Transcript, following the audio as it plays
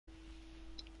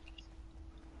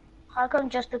How come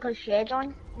just because Shay's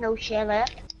on? No Shay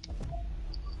left.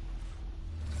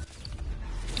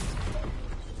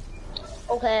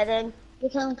 Okay then, we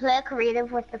can play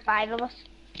creative with the 5 of us.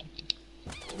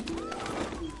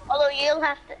 Although you'll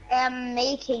have to,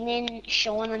 me, Keenan,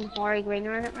 Sean and Harry Green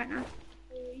are in it right now.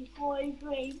 Harry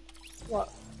Green. What?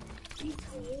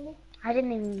 I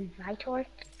didn't even invite her.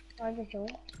 Or the joy.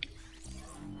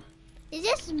 Is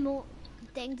this more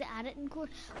things to add it in code?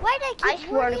 Why did I keep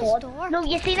swear to God. store? No,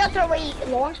 you see that wee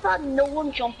launch pad? No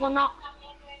one jump on that.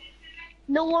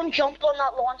 No one jump on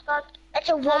that launch pad. It's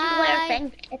a one-player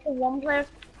thing. It's a one-player.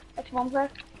 It's one player.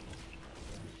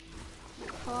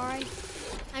 Sorry.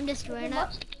 I'm just doing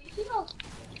it.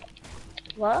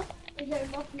 What? Is there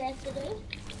enough left to do?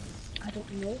 I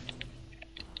don't know.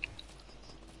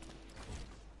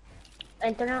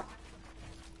 Internet.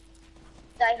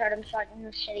 I heard him starting the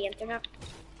shitty internet.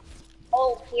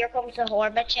 Oh, here comes the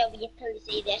horror bitch. I'll wait till you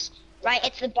see this. Right,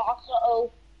 it's the box.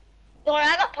 Oh. So I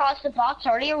got past the box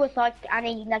earlier without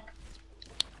any, like,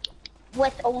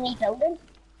 with only building.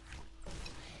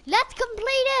 Let's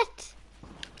complete it!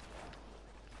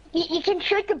 You can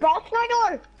shoot the box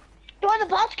now, or the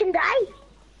box can die.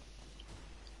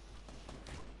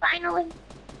 Finally.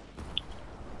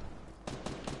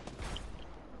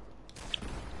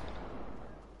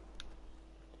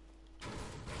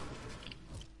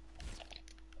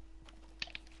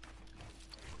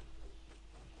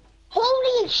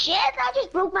 Holy shit, I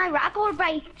just broke my record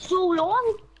by so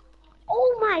long.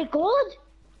 Oh my god.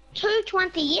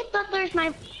 228, that there's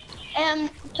my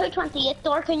 228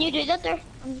 door. Can you do that there?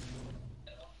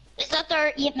 Is that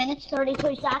there 8 minutes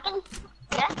 32 seconds?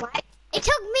 Yeah. It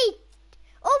took me.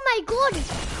 Oh my god.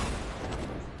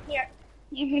 Here.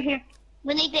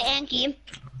 We need the end game.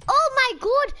 Oh my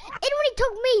god. It only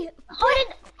took me. How did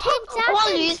 10 seconds.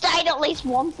 Well, you died at least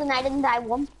once and I didn't die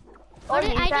once. I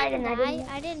didn't die.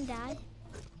 I didn't die.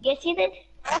 Yes, you did.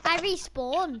 I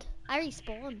respawned.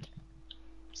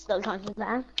 Still counts as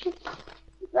that.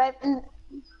 Right.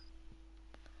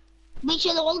 We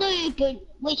should all do good.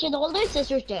 We should all do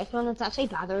Sister's Death when it's actually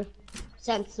better.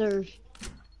 Since there's.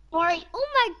 Sorry. Oh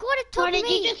my god, it took me 1 second. Where did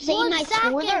you just see my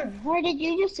score there? Where did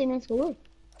you just see my score?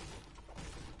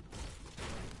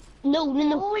 No.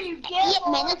 Oh, you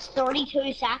 8 minutes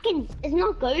 32 seconds. It's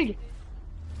not good.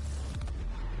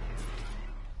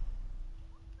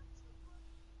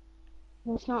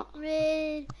 It's not.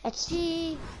 It's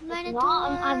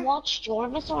not. I watched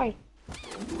Jorvis, sorry.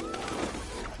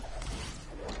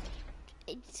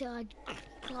 It's a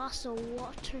glass of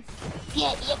water.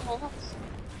 Yeah, 8 minutes.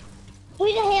 Who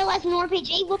the hell has an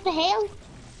RPG? What the hell?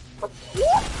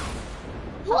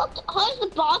 What? How's the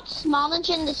bots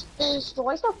managing the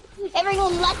story stuff?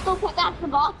 Everyone, let's go pick up the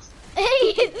bots.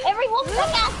 Everyone, pick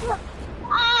up them.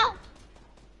 Ah!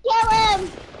 Kill him!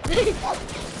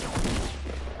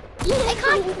 They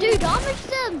can't do damage to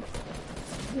them.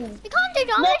 They can't do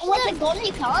damage to them. With the gun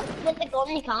he can't. With the gun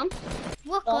he can't.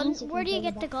 What gun? Where do you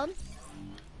get the gun?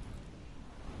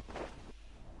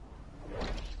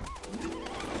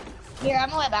 Here,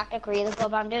 I'm on my way back to Creative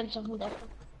Club. I'm doing something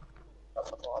different.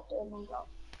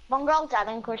 Mongrel dead,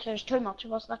 and of course there's too much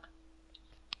of us, like.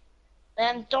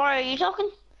 Dora, are you talking?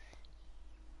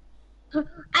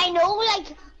 I know,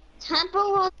 like,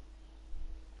 tempo run.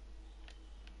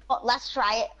 But let's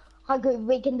try it. How good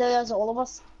we can do as all of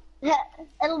us.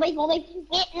 It'll be funny.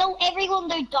 Wait, no, everyone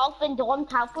do Dolphin Dawn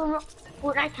tempo run.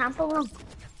 Fortnite tempo run.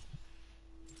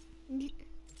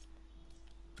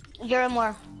 You're in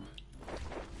where?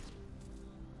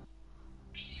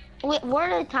 Wait, where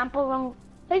did tempo run?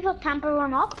 Who put tempo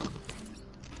run up?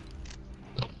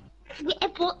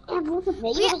 It wasn't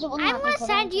me. Wait, I'm gonna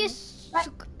send you. Right.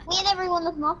 Wait, everyone,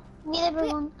 look up. Wait,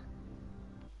 everyone.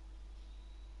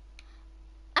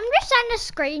 I'm just sending a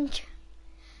screen.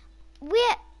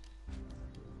 Wait.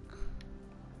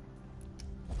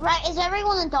 Right, is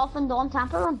everyone in Dolphin Dawn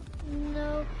tempo run?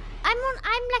 No.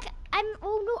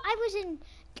 Oh no, I was in.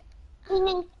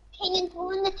 Keenan,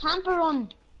 go in the tempo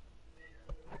run.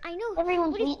 I know.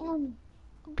 Everyone's waiting on you.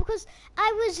 Because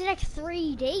I was like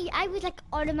 3D. I was like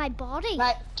out of my body.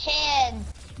 Right, 10,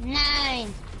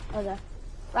 9. Okay.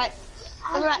 Right.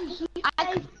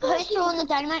 Who's throwing the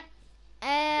dynamite?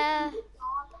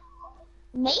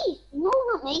 Me? No,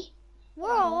 not me.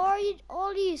 Where are you?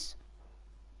 All these.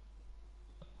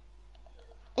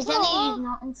 Is any of you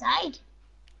not inside?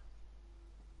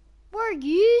 Where are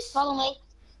you? Follow me.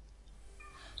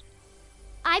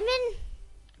 I'm in.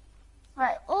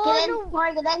 Right. Oh, get in. no.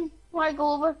 More, get in. More,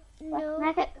 go over. No.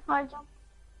 Make it. Hard jump.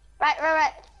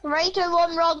 Right. 3, 2,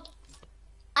 1, run.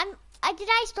 Did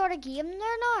I start a game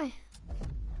there now?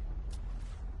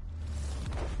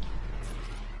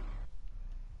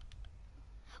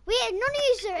 Wait, none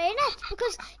of you are in it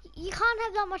because you can't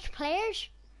have that much players.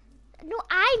 No,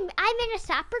 I'm in a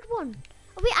separate one.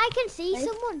 Wait, I can see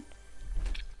someone.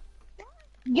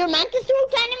 You're meant to throw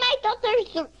dynamite up there,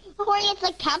 or it's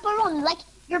like camper run, like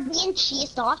you're being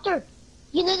chased after.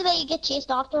 You know the way you get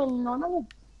chased after in the normal one?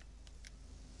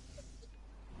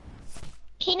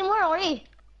 Keenan, where are you?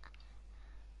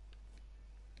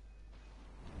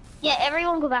 Yeah,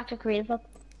 everyone go back to creative.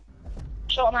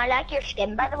 Sean, I like your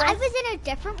skin, by the way. I was in a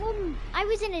different one. I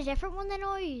was in a different one than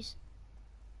ours.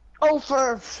 Oh,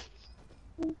 for...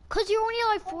 Cause you're only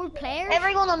like 4 players.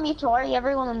 Everyone on mute, Tori.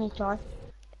 Everyone on mute, Tori.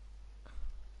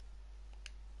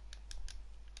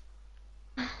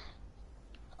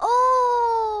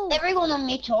 Oh! Everyone on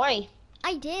mute, Tori.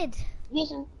 I did.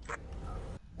 Listen.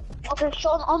 Okay,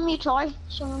 Sean, on mute, Tori.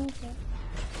 Sean, on mute, Tori.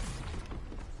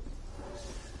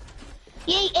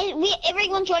 Yeah,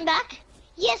 everyone join back.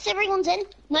 Yes, everyone's in.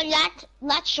 Now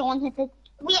let Sean hit it.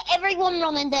 Everyone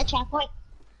run in the checkpoint.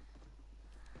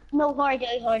 No, hurry,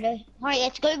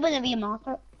 it's good whenever you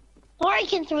marker. Hurry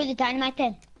can throw the dynamite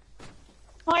then.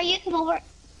 Hurry, you come over.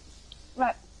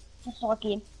 Right, let's start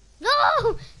game. No!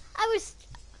 I was...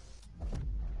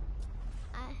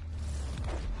 I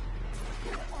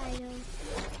know.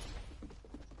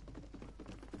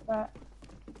 Right.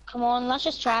 Come on, let's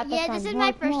just try it this yeah, time. this is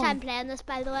my first time playing this,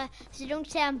 by the way, so don't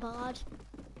say I'm bad.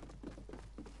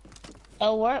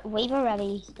 Oh, we've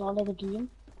already started the game.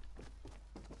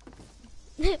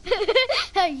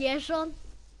 Yeah, Sean.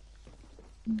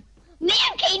 Man,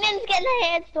 Kanan's getting a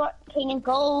head start. Kanan,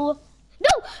 go. No,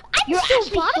 You're I'm so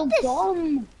actually bad so at this.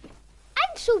 dumb.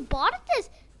 I'm so bad at this.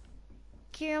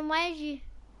 Kieran, why did you?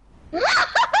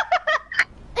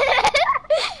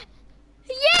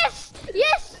 Yes,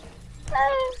 yes.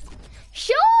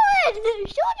 Sean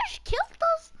just killed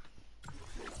us.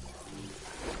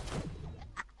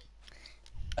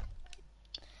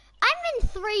 I'm in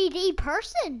 3D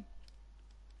person.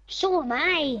 So am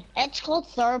I. It's called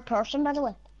third person, by the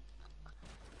way.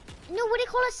 No, what do you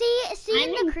call it? See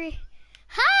in the crew.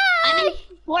 Hi! I'm in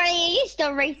where you used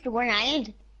to race the one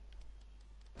island.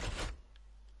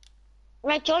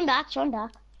 Right, join back.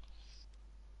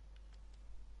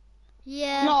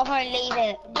 Yeah. No, her leave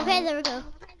it. Okay, there we go.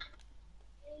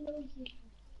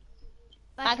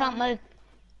 I can't move.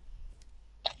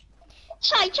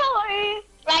 Sorry.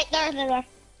 Right, there.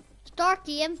 Start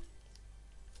game.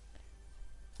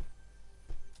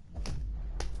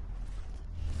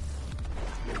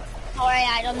 Hurry,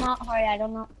 I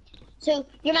don't know. So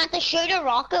you're meant to shoot a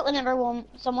rocket whenever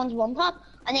someone's one top,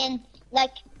 and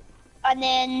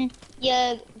then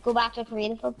you go back to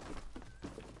creative mode.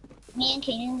 Me and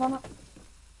Kanan done it.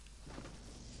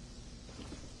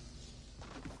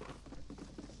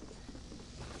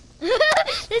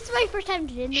 This is my first time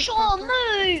doing this. Sean,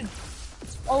 move!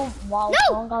 Oh wow, No!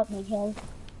 Sean got me killed.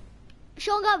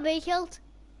 Sean got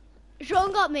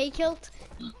me killed.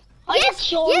 Oh, yes,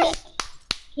 Sean yes.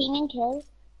 Kanan killed.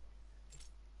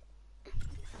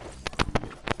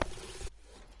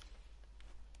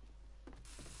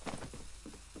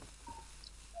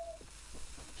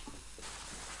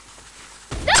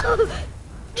 No!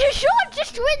 Sean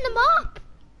destroying the map.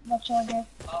 What Sean did?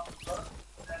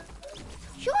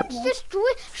 Sean's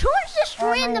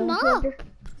destroying the map.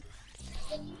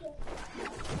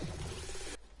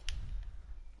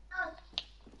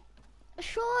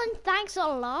 Sean, thanks a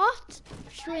lot for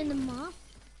destroying the map.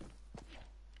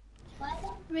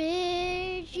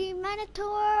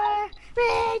 Regimanator,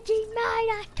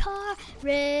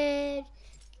 Red.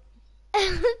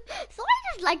 So I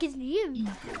just like his name.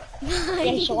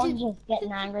 Yeah, Sean's just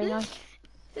getting angry now.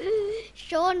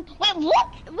 Sean. Wait, what?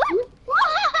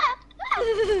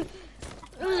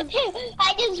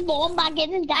 I just spawned back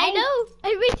in and died. I know,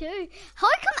 me too. How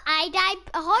come I died?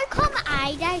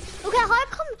 Okay, how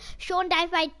come Sean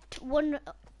died by one?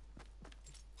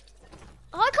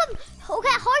 How come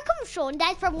Sean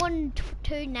died from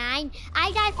 129?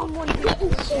 I died from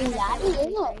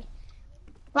 129.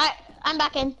 Right, I'm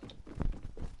back in.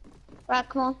 Right,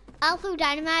 come on. I'll throw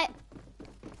dynamite.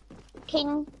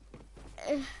 King.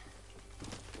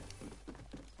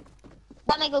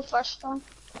 Let me go first, Sean.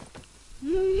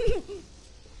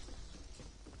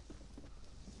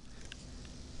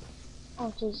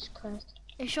 Oh, Jesus Christ.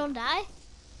 Did Sean die?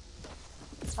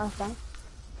 Okay.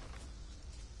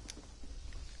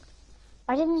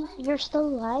 I didn't. You're still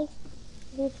alive?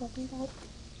 What are you talking about?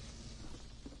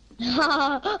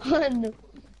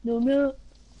 No.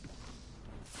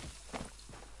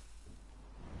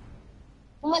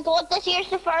 Oh my god, this year's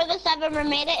the furthest I've ever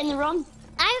made it in the run.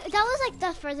 That was like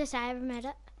the furthest I ever made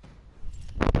it.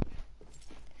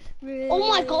 Oh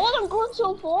my god, I'm going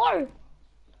so far.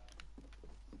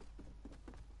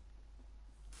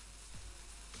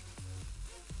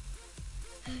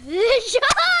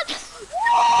 Shut!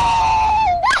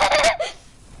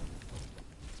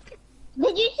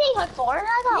 Did you see how far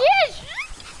I got? Yes!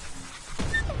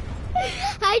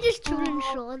 I just tuned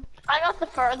Sean. I got the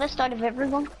furthest out of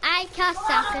everyone. I got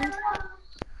second.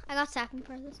 I got second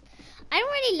for this. I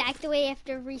don't really like the way you have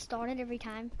to restart it every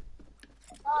time.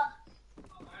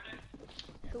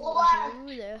 Why,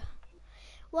 hello.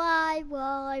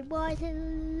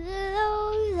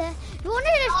 You want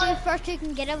to just do it first so you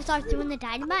can get it without doing the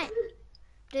dynamite?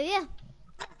 Do you?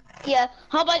 Yeah,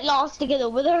 how about Lost to get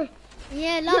over there?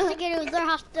 Yeah, last to get over there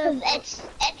has to...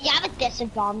 You have a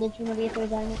disadvantage whenever you throw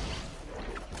down it.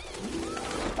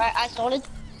 Right, I started.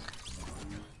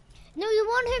 No, the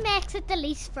one who makes it the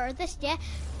least furthest, yeah.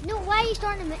 No, why are you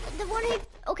starting to the one who...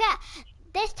 Okay,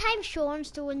 this time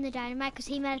Sean's doing the dynamite because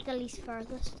he made it the least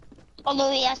furthest.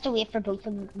 Although he has to wait for both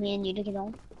of me and you to get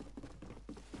on.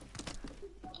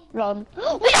 Run.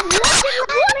 Wait,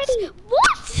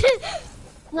 What?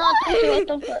 No,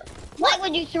 don't throw it. Why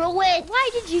would you throw it? Why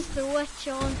did you throw it,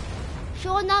 Sean?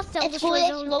 Sean, that's still It's destroyed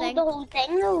fully the whole explode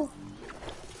thing. the whole thing though.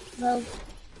 Well,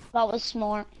 that was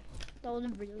smart. That was a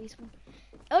really smart.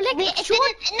 Oh, look, Wait, it Sean,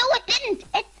 didn't. No, it didn't.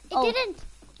 It didn't.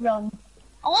 Run.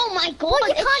 Oh my god, But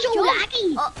you it's can't so jump.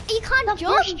 laggy. Oh, you can't The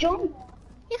jump. first jump.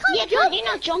 You can't Yeah, jump. can you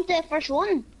not jump the first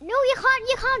one? No, you can't.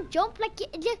 You can't jump. Like, do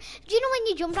you know when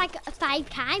you jump like 5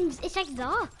 times? It's like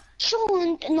that.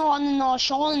 Sean, no,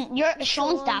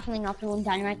 Sean's definitely not throwing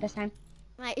dynamite this time.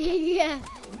 Like, yeah.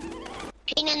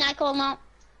 Keenan and I call him out.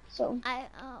 So. Why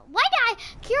did I?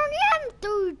 Kieran, you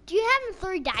haven't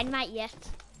threw dynamite yet.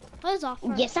 What is that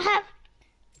for? Yes, I have.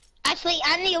 Actually,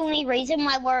 I'm the only reason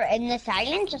why we're in this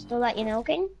island, just to let you know,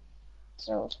 King.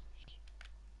 So.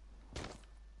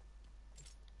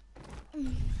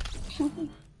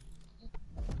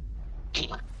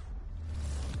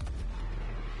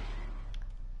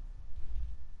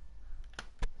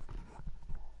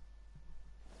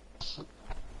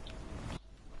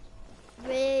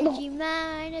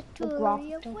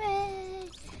 Regiminatorial way.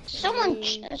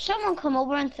 Someone come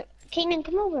over and Keenan,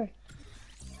 come over.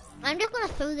 I'm just gonna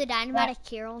throw the dynamite at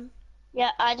Kieran. Yeah,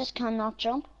 I just cannot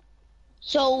jump.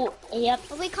 So, yep.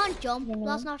 But we can't jump. You know.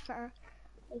 That's not fair.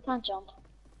 We can't jump.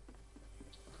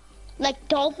 Like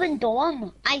Dolphin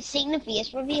Dawn, I seen the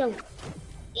face reveal.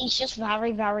 He's just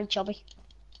very, very chubby.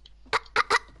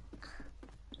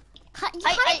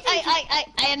 I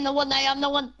am the one. I am the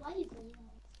one.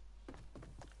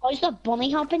 Oh, is that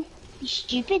bunny hopping? You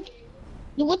stupid.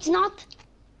 No, it's not.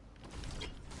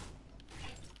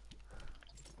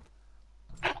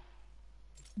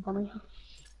 Bunny hop.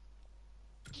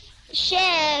 Shit!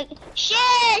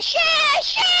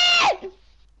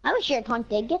 I was sure account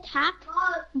did get hacked.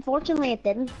 Unfortunately, it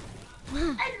didn't.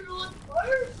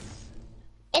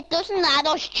 It doesn't let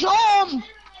us jump!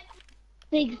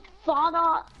 Big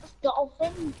father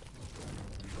dolphin.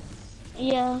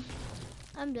 Yeah.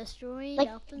 I'm destroying Like,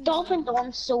 dolphins. Dolphin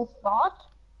Dawn's so fat.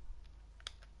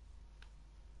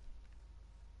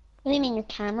 What do you mean, your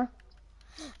camera?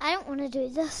 I don't want to do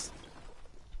this.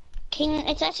 King,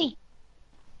 it's actually...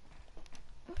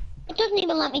 It doesn't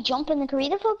even let me jump in the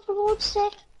creative hub for God's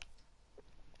sake.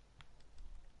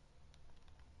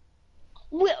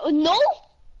 No!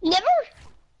 Never!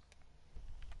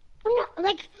 I'm not,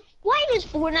 like, why does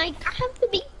Fortnite have to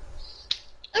be...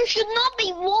 There should not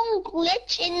be one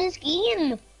glitch in this game.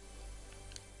 Wait,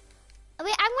 I'm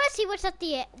gonna see what's at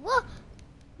the... What?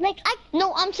 Like,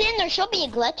 no, I'm saying there should be a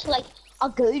glitch, like, a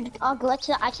glitch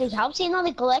that actually helps, you know,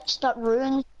 the glitch that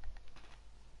ruins